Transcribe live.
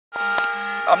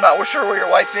I'm not sure where your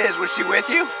wife is. Was she with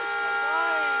you?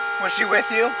 Why? Was she with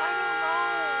you? I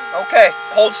don't know. Okay,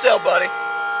 hold still, buddy. Why am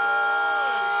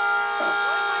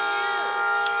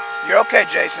I You're okay,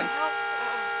 Jason.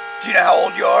 here? Do you know how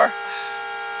old you are?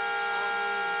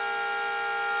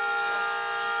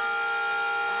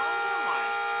 How old am I?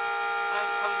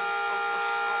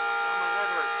 My head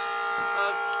hurts.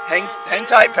 Hang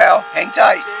tight, pal. Hang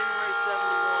tight. January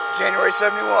 71. January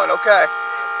 71, okay. 7/71.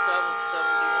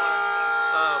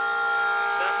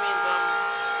 That means I'm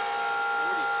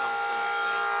 40-something, I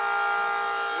think.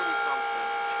 40-something.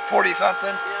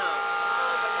 40-something? Yeah.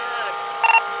 Oh, my neck.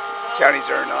 County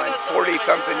 09.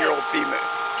 40-something-year-old female.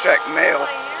 Check male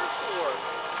What am I here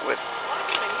for? with Why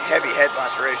am I here? heavy head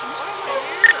lacerations. Why am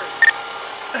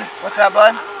I here? What's that,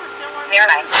 bud? I don't understand why I'm here.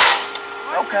 Why am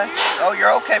I Okay. here? Oh,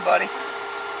 you're okay, buddy.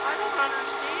 I don't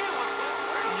understand what's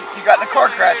going on. You got in a car Why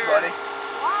am I crash, here? buddy.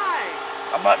 Why?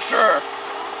 I'm not sure. I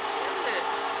don't get it.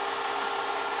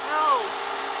 Help.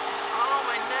 Oh,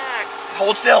 my neck.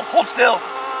 Hold still. Hold still.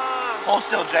 Ah. Hold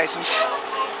still, Jason.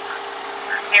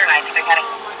 Here, nice, Oh, my God.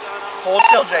 Hold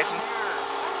still, Jason.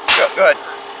 Good.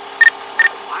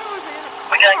 Why was I in a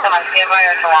car? Would you like some on standby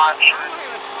or to launch? Why am I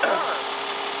in a car?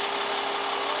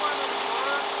 Why am I in a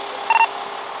car?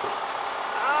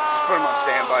 Just put them on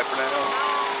standby for now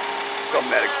until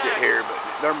medics get here, but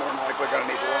they're more than likely going to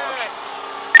need to launch.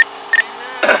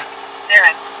 Here,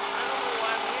 nice. I don't know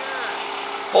why I'm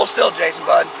here. Hold still, Jason,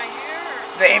 bud. Why am I here?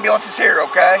 The ambulance is here,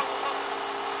 okay?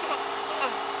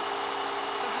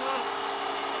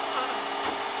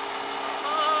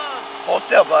 Hold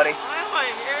still, buddy. Why am I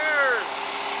here?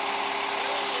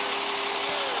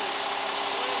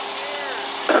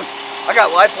 I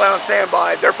got Lifeline on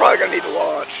standby. They're probably going to need to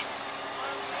launch.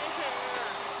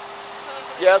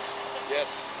 Yes? Yes.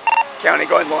 County,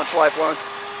 go ahead and launch Lifeline.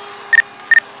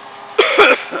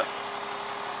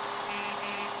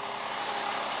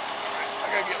 I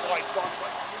gotta get lights on.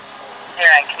 Here,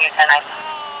 nice. Can you 10 nice?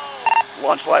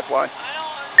 Launch Lifeline. I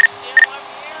don't understand why I'm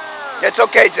here. It's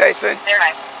okay, Jason. Here,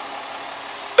 nice.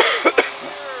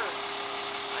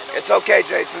 It's okay,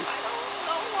 Jason. I don't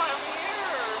know why I'm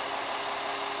here.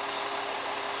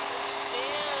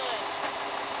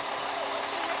 What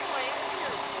the heck am I in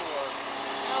here for?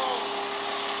 No.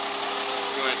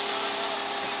 Go ahead.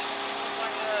 Oh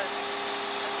my God.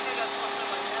 I think I got something in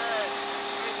my head.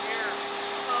 Right here.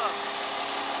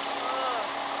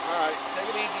 Alright, take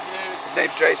it easy, dude. His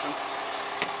name's Jason.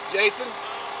 Jason?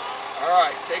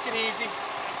 Alright, take it easy.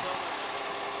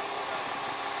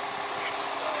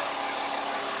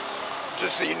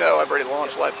 Just so you know, I've already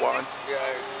launched Lifeline. Yeah.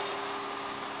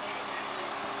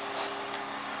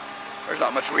 There's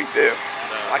not much we can do.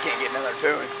 I can't get in there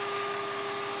to him.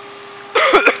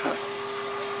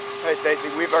 Hey, Stacy,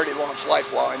 we've already launched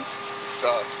Lifeline. It's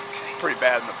pretty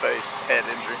bad in the face, head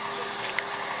injury.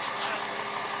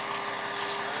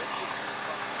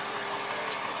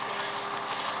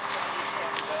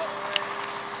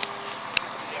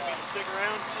 Stick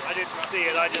around? I didn't see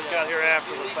it. I just got here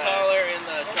after the fact. Caller in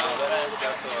the That's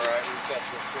alright. We've got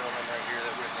this gentleman right here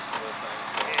that witnessed the whole thing.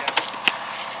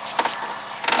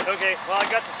 Yeah. Okay, well, I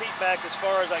got the seat back as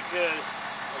far as I could.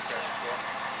 Okay, well,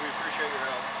 we appreciate your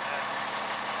help.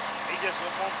 He just,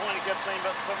 at one point, he kept saying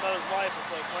about something about his wife.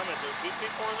 It's like, wait a minute, there's two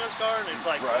people in this car? And it's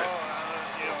like, Right.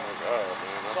 you know. Oh my God,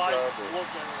 man. So I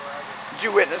looked everywhere I could. Did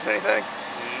you witness anything?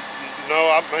 No,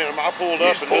 I pulled You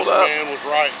up just and pulled this up? man was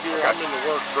right here. Okay. I'm in the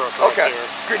work truck right Okay. there.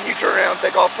 Couldn't you turn around and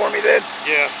take off for me then?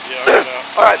 Yeah, I got out.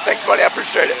 All right, thanks, buddy. I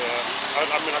appreciate it. Yeah,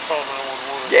 I mean, I called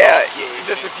 911. Yeah,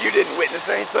 just if you didn't witness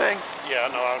anything. Yeah,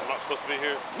 no, I'm not supposed to be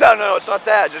here. No, it's not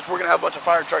that. Just we're going to have a bunch of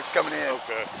fire trucks coming in.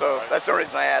 Okay. So Right. that's the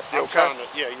reason I asked you, I'm okay? trying to,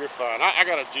 yeah, you're fine. I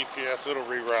got a GPS. It'll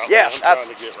reroute. Yeah, me. I'm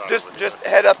trying to get right over here. just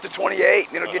head up to 28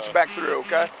 and it'll get you back through,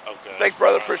 okay? Okay. Thanks,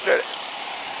 brother. All right, Appreciate it.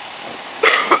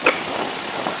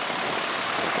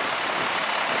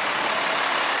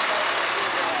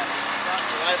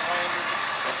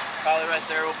 Probably right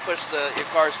there. We'll push your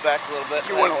cars back a little bit.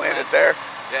 You want to land it there?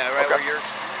 Yeah, right Okay. where your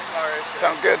car is.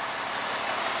 Sounds good.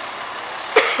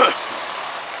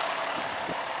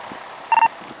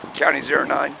 County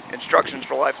 09, instructions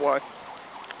for Lifeline.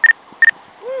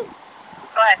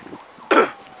 Go ahead.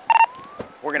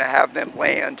 We're going to have them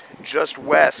land just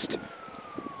west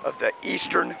of the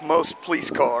easternmost police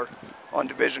car on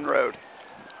Division Road.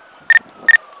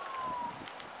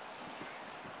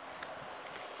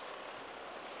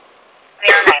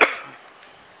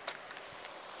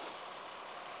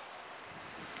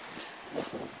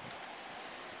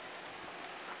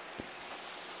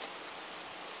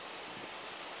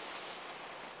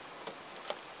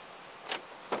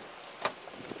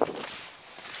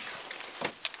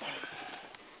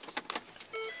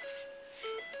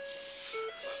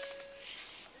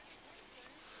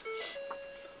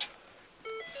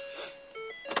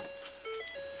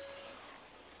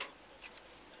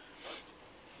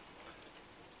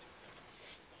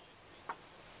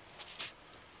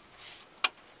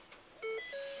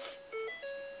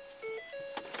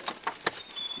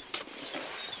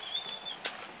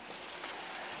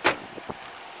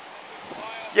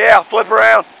 Yeah, flip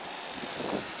around.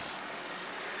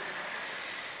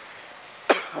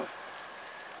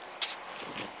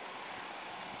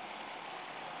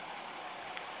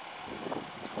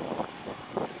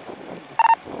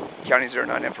 County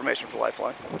 09 information for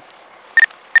Lifeline.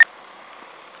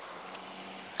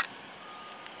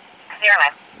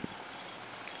 09.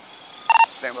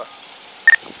 Stand by.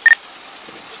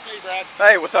 Just me, Brad.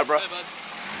 Hey, what's up, bro? Hey, bud.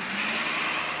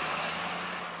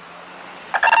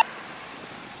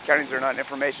 County 09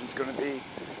 information is going to be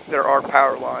there are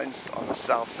power lines on the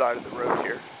south side of the road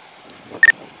here.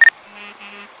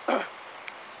 09.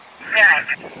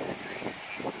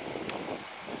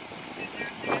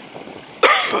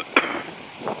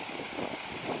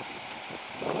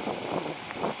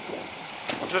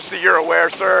 Just so you're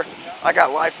aware, sir, I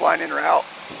got Lifeline en route.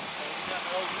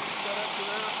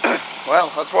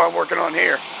 Well, that's what I'm working on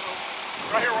here.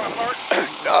 Right here where I parked?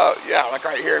 Yeah, like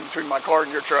right here in between my car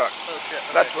and your truck. Oh, shit.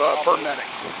 Okay. That's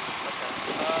paramedics.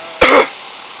 Okay.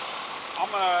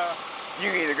 I'm gonna...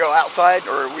 You can either go outside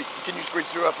or can you squeeze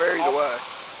through up there? Either way. You want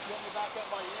me to back up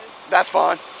by you? That's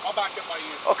fine. I'll back up by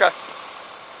you. Okay.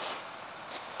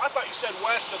 I thought you said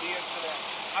west of the incident.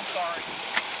 I'm sorry.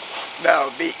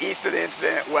 No, be east of the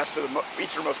incident, west of the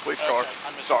easternmost police car. Okay,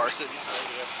 I Sorry. misunderstood you.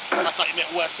 I thought you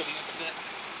meant west of the incident.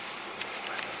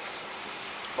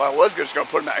 Well, I was just going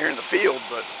to put them out here in the field,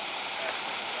 but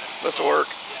this will work.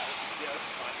 Yeah, this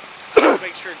is fine.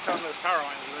 Make sure to tell them those power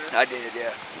lines are there. I did,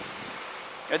 yeah.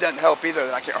 It doesn't help either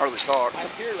that I can't hardly talk. I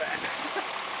hear that.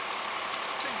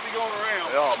 Seems to be going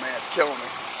around. Oh man, it's killing me.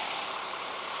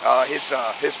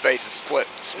 His face is split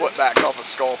back off his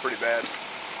skull pretty bad.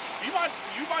 You mind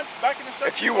backing this up?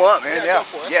 If you want, man, yeah. Go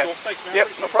for it. Yeah. Cool. Thanks, man. Yep,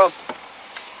 no problem.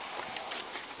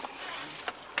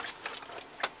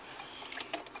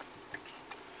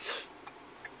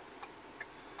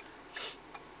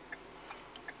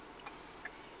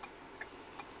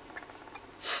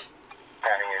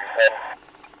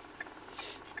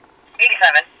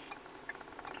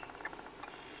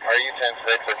 Are you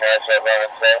 10-6 or cash out by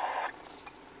itself?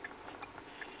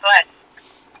 Go ahead.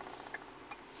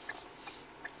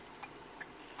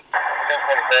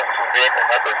 1027 for vehicle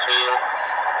number 2.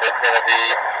 It's going to be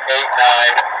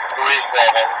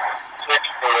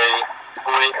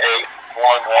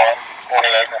 8937633811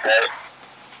 28 ahead.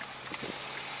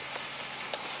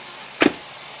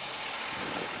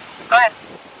 Go ahead.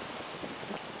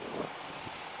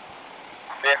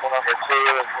 Vehicle number 2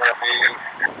 is going to be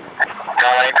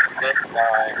 969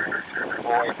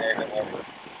 Boyd David number.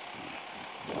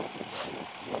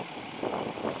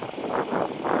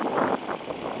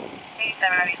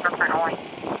 For front only.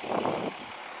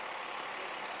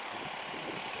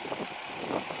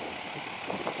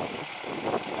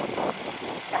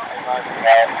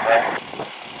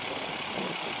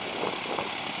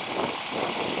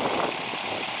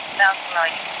 Sounds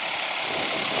familiar.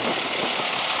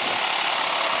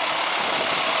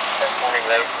 1020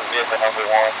 late for vehicle number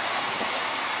 1.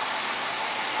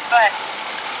 Go ahead.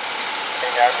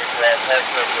 King Avenue Grand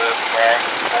Texas with rank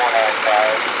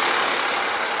 495.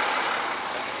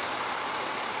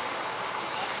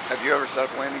 Have you ever set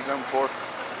up a landing zone before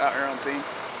out here on scene?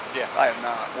 Yeah. I have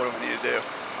not. What do I need to do?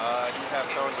 Do you have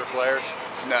cones or flares?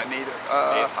 No, neither.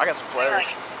 I got some flares.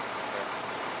 Wait,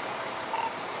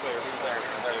 who's there?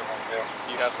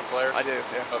 You have some flares? I do,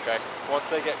 yeah. Okay. Once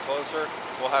they get closer,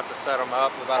 we'll have to set them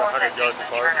up about 100 yards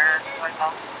apart.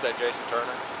 Is that Jason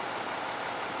Turner?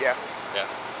 Yeah.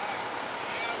 Yeah.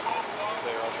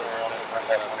 They're also around it.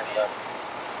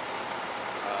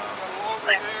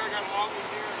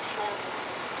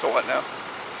 So what now?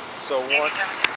 So